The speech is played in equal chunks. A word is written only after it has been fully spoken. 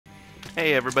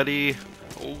Hey everybody,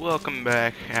 welcome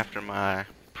back after my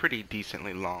pretty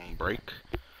decently long break.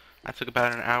 I took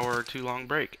about an hour or two long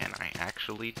break and I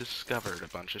actually discovered a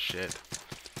bunch of shit.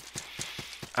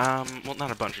 Well not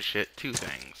a bunch of shit, two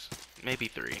things. Maybe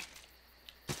three.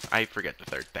 I forget the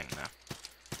third thing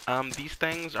though. These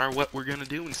things are what we're gonna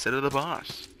do instead of the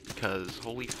boss. Because,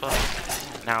 holy fuck.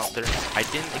 Now, I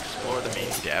didn't explore them in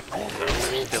depth, so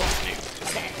they're still new to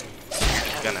me. You're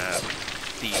just gonna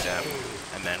see them,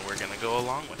 and then we're gonna go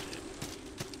along with it.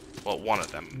 Well, one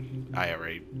of them,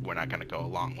 we're not gonna go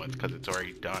along with, because it's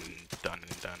already done.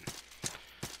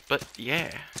 But,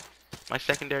 yeah. My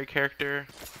secondary character,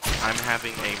 I'm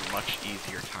having a much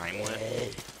easier time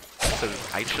with,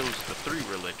 because I chose the 3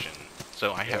 religion.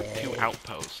 So I have 2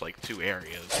 outposts, like 2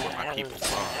 areas where my people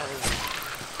are.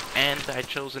 And I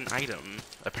chose an item,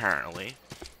 apparently,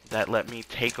 that let me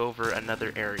take over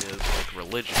another area's, like,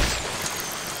 religion.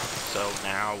 So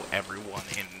now everyone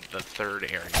in the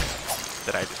 3rd area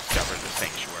that I discovered the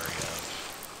sanctuary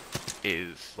of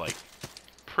is, like,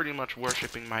 pretty much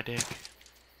worshipping my dick.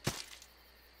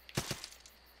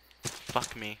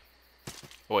 Fuck me.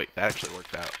 Oh, wait, that actually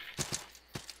worked out.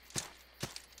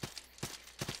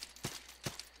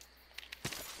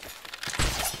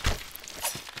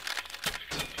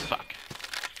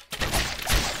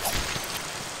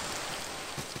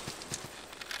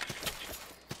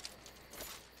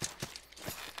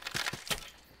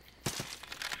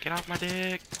 Get off my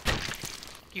dick!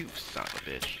 You son of a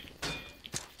bitch.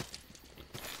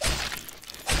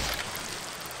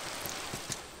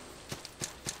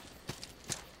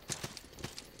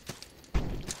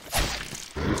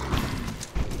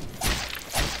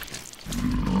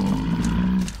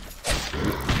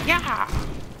 Yeah!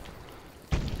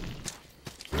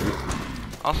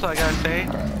 Also, I gotta say,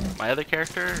 my other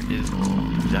character is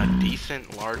a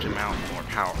decent large amount more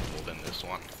powerful than this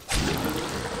one.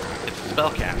 It's a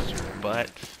spellcaster,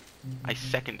 but I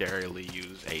secondarily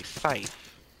use a scythe,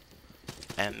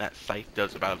 and that scythe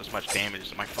does about as much damage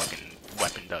as my fucking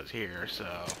weapon does here, so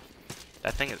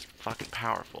that thing is fucking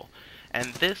powerful.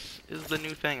 And this is the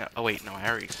new thing. Oh wait, no, I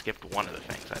already skipped one of the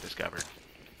things I discovered.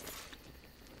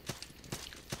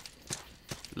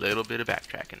 Little bit of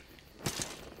backtracking.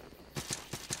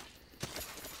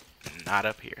 Not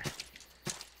up here.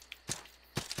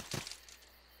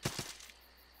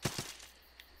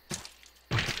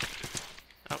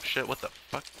 Oh shit, what the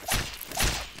fuck?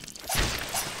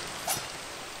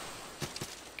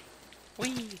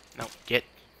 Whee! No, get.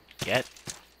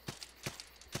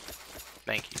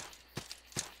 Thank you.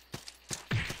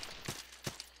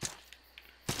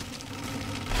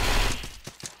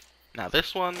 Now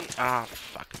this one,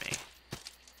 fuck me.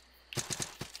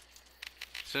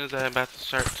 As soon as I'm about to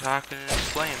start talking and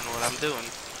explaining what I'm doing,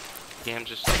 the game's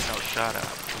just like, no, shut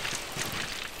up.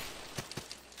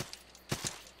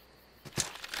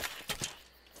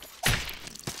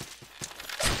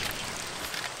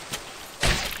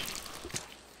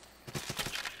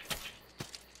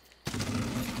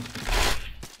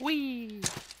 Whee!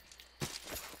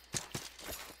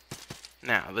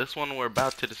 Now, this one we're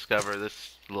about to discover,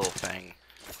 this little thing.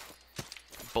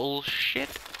 Bullshit.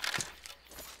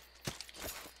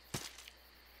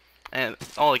 And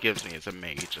all it gives me is a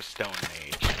mage, a stone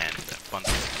mage, and a bundle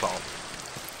of salt.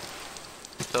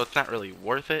 So it's not really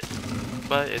worth it,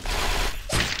 but it's...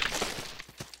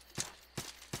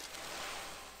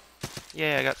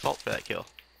 Yeah, I got salt for that kill.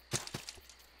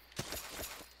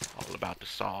 All about the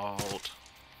salt.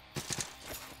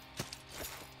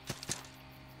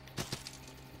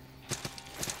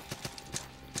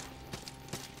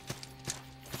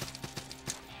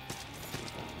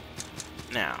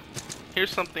 Now, here's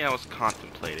something I was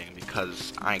contemplating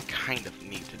because I kind of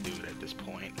need to do it at this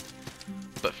point.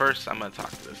 But first, I'm gonna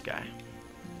talk to this guy.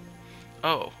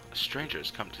 Oh, a stranger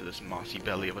has come to this mossy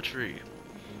belly of a tree.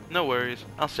 No worries,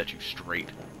 I'll set you straight,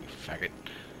 you faggot.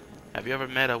 Have you ever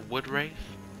met a wood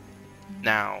wraith?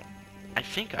 Now, I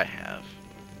think I have.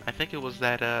 I think it was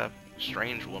that,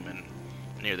 strange woman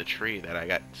near the tree that I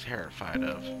got terrified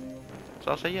of.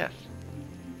 So I'll say yes.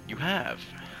 You have.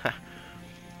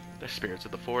 The spirits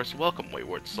of the forest welcome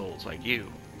wayward souls like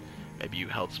you. Maybe you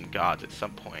held some gods at some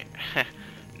point.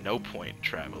 No point,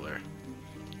 traveler.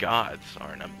 Gods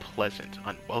are an unpleasant,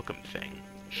 unwelcome thing.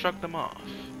 Shrug them off.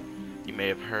 You may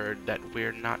have heard that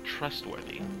we're not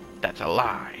trustworthy. That's a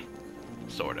lie.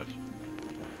 Sort of.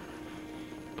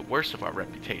 The worst of our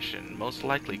reputation most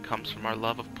likely comes from our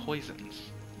love of poisons.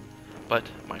 But,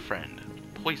 my friend,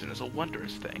 poison is a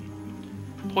wondrous thing.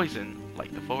 Poison,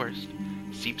 like the forest,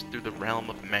 seeps through the realm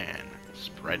of man,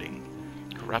 spreading,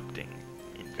 corrupting,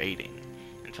 invading,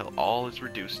 until all is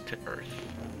reduced to earth.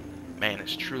 Man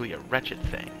is truly a wretched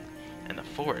thing, and the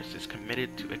forest is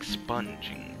committed to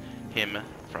expunging him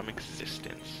from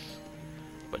existence.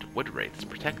 But wood wraiths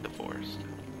protect the forest,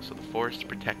 so the forest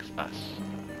protects us.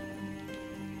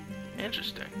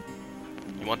 Interesting.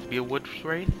 You want to be a wood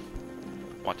wraith?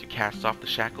 Want to cast off the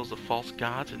shackles of false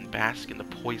gods and bask in the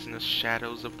poisonous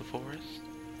shadows of the forest?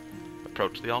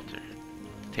 Approach the altar.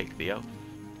 Take the oath.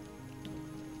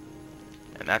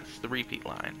 And that's the repeat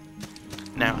line.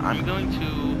 Now, I'm going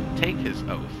to take his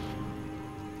oath.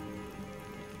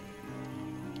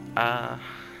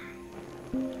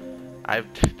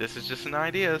 This is just an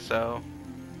idea, so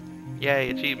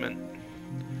yay, achievement.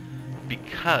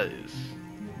 Because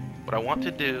what I want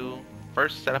to do,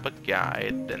 first set up a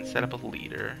guide, then set up a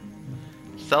leader.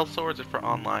 Sell swords are for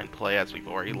online play, as we've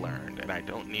already learned, and I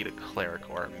don't need a cleric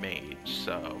or a mage,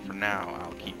 so for now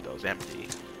I'll keep those empty.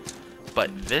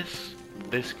 But this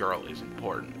girl is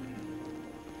important.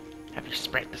 Have you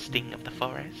spread the sting of the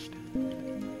forest?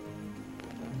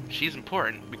 She's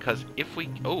important because if we...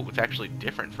 Oh, it's actually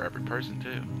different for every person,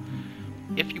 too.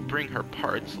 If you bring her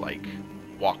parts, like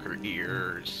walker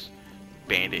ears,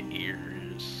 bandit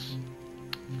ears,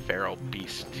 feral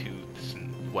beast tooths,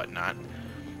 and whatnot,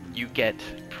 you get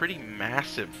pretty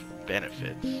massive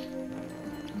benefits.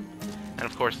 And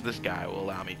of course, this guy will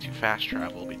allow me to fast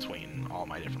travel between all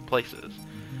my different places,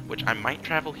 which I might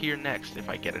travel here next if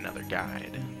I get another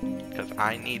guide, because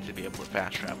I need to be able to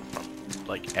fast travel from,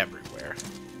 like, everywhere.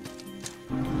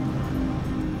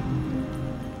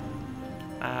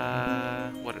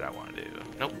 What did I want to do?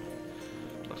 Nope.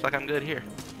 Looks like I'm good here.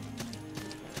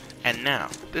 And now,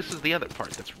 this is the other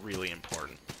part that's really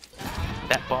important.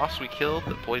 That boss we killed,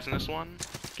 the poisonous one,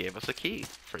 gave us a key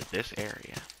for this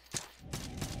area.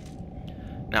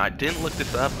 Now, I didn't look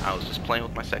this up. I was just playing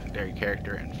with my secondary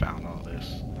character and found all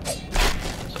this.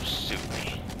 So sue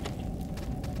me.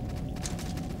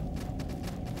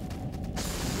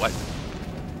 What?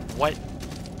 What?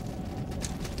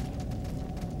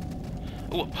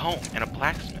 Ooh, a poem and a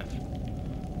blacksmith.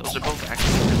 Those are both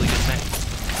actually really good things.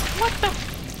 What the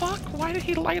fuck? Why did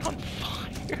he light on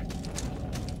fire?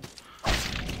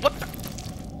 What the?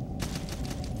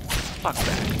 Fuck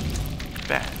that.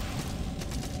 Bad.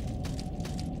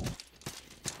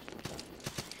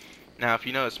 Now, if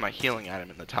you notice, my healing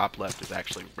item in the top left is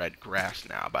actually red grass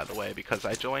now, by the way, because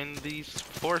I joined these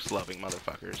forest-loving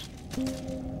motherfuckers.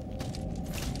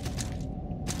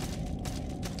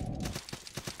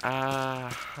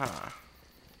 I'm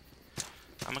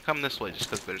gonna come this way just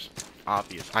because there's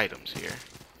obvious items here.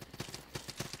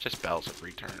 Just bells of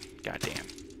return. Goddamn.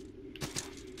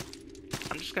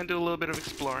 I'm just gonna do a little bit of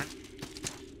exploring.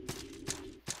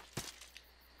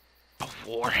 A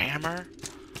warhammer?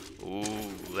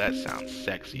 Ooh, that sounds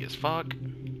sexy as fuck.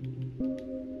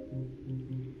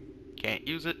 Can't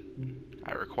use it.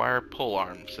 I require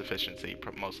polearm sufficiency,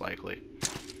 most likely.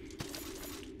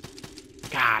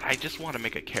 God, I just want to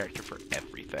make a character for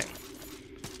everything.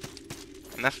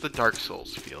 And that's the Dark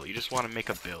Souls feel. You just want to make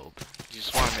a build. You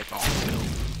just want to make all the builds.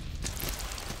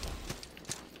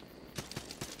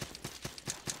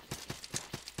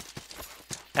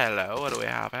 Hello, what do we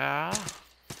have here?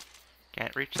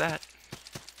 Can't reach that.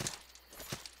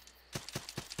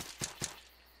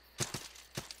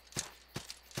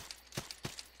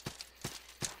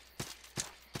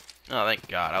 Oh, thank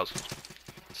God. I was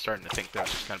starting to think there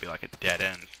was just going to be like a dead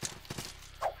end.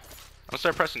 I'm going to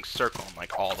start pressing circle on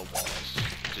like all the walls.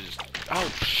 To just... Oh,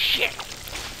 shit!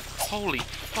 Holy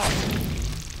fuck!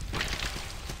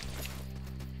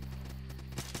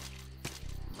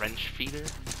 Wrench feeder?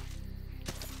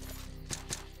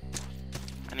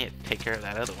 I need to take care of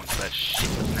that other one so that shit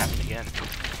doesn't happen again.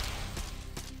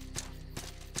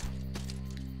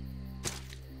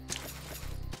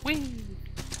 Whee!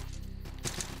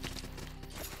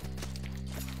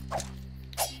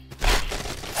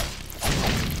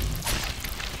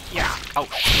 Yeah. Oh,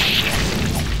 shit.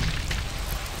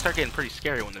 Start getting pretty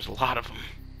scary when there's a lot of them.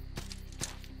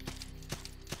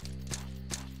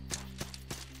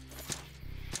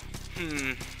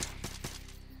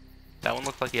 That one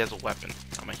looks like he has a weapon.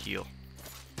 I'm gonna heal.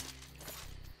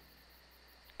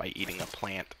 By eating a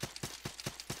plant.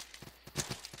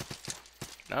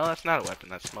 No, that's not a weapon.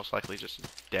 That's most likely just a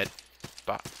dead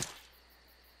bot.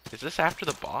 Is this after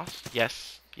the boss?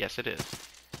 Yes. Yes, it is.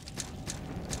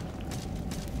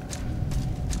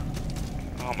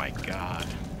 Oh my God.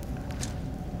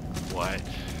 What?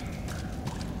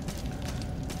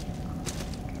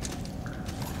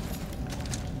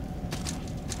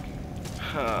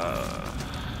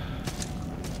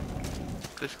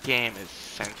 This game is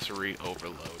sensory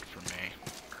overload for me.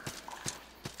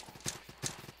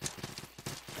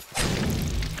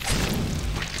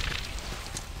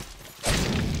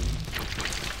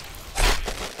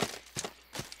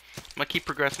 gonna keep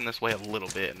progressing this way a little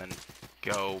bit and then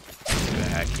go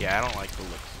back. Yeah, I don't like the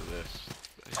looks of this.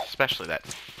 Especially that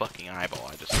fucking eyeball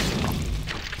I just saw.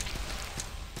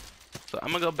 So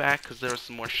I'm gonna go back because there was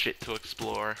some more shit to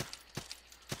explore.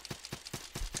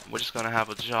 We're just gonna have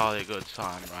a jolly good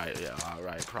time, right? Yeah,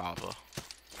 alright, Prava.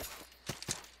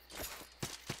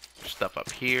 There's stuff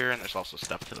up here, and there's also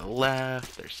stuff to the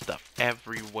left. There's stuff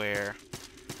everywhere.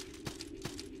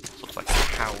 This looks like a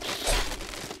house.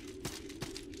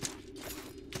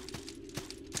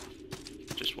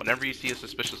 Just whenever you see a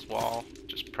suspicious wall,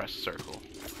 just press circle.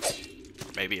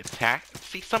 Or maybe attack.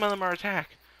 See, some of them are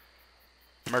attack.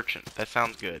 Merchant. That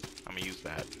sounds good. I'm gonna use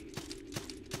that.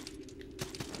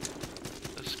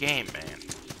 This game, man.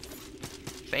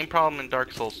 Same problem in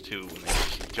Dark Souls 2 when they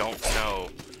just don't know.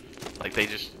 Like, they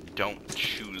just don't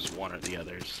choose one or the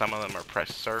other. Some of them are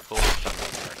press circle, some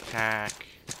of them are attack.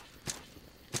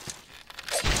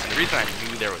 And the reason I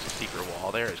knew there was a secret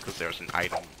wall there is because there was an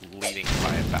item leading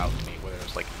by a balcony where there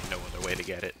was, like, no other way to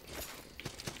get it.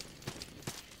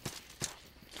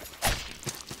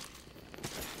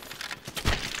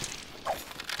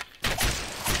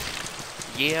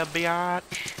 Yeah,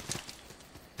 biatch.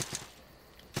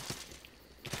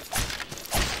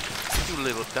 You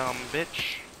little dumb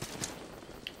bitch.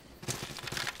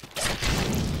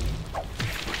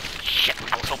 Shit,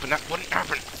 I was hoping that wouldn't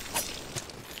happen.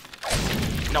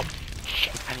 No.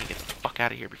 Shit, I need to get the fuck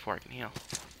out of here before I can heal.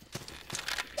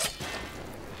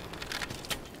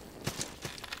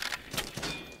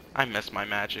 I miss my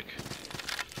magic.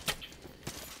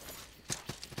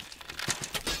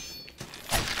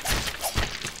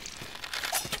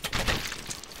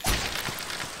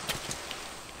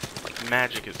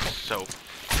 Magic is so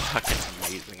fucking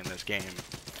amazing in this game.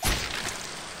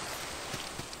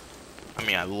 I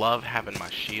mean, I love having my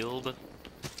shield,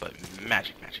 but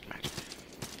magic.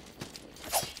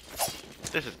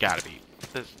 This has gotta be.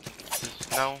 This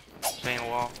no, staying a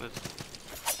wall.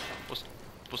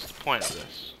 What's the point of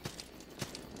this?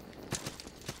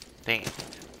 Dang it.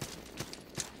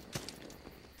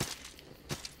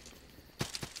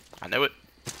 I know it.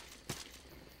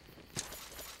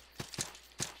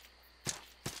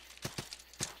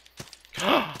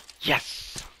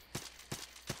 Yes!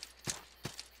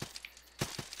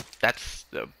 That's,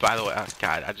 by the way,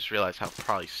 God, I just realized how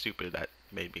probably stupid that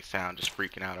made me sound, just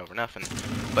freaking out over nothing.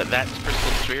 But that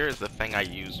crystal sphere is the thing I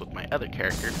use with my other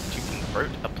character to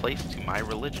convert a place to my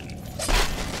religion.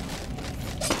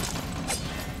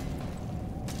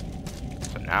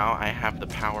 So now I have the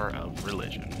power of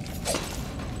religion.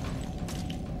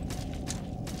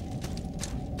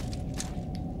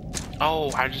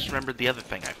 Oh, I just remembered the other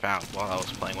thing I found while I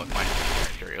was playing with my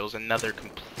character. It was another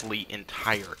complete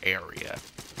entire area.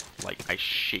 Like, I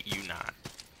shit you not.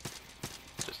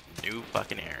 Just new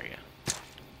fucking area.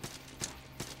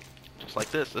 Just like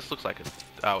this. This looks like a...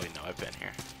 Oh, wait, no, I've been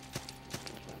here.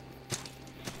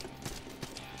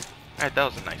 Alright, that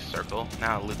was a nice circle.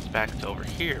 Now it leads back to over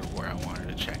here where I wanted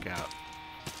to check out.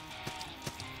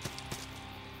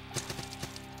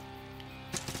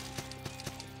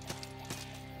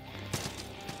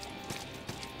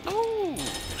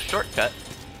 Shortcut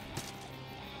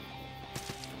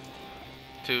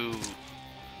to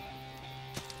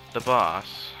the boss.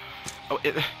 Oh,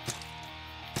 it.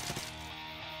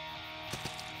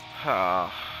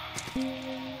 Well,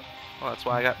 that's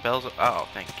why I got bells. Oh,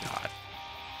 thank God.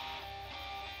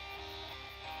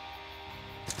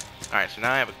 Alright, so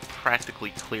now I have a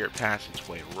practically clear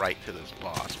passageway right to this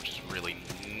boss, which is really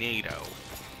neato.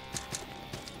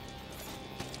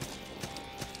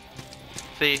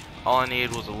 See, all I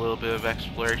needed was a little bit of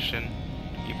exploration,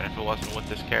 even if it wasn't with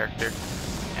this character,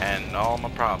 and all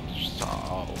my problems are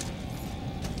solved.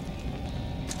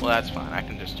 Well, that's fine. I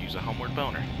can just use a homeward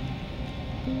boner.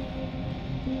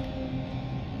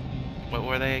 What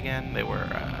were they again? They were,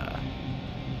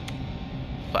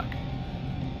 fuck.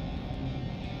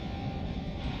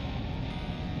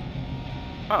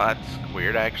 Oh, that's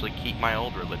weird. I actually keep my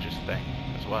old religious thing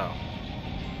as well.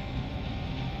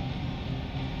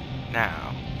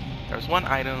 Now, there's one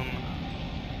item.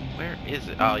 Where is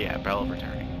it? Oh yeah, Bell of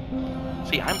Returning.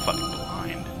 See, I'm fucking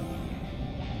blind.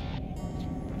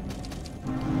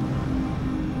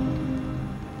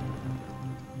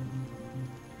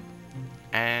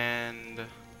 And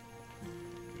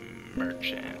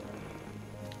merchant.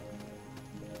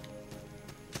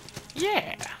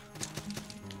 Yeah.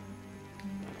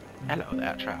 Hello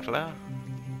there, traveler.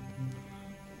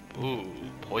 Ooh,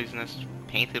 poisonous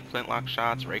painted flintlock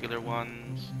shots, regular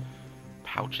ones,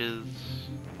 pouches.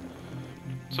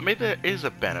 So maybe there is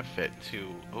a benefit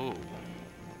to... Ooh,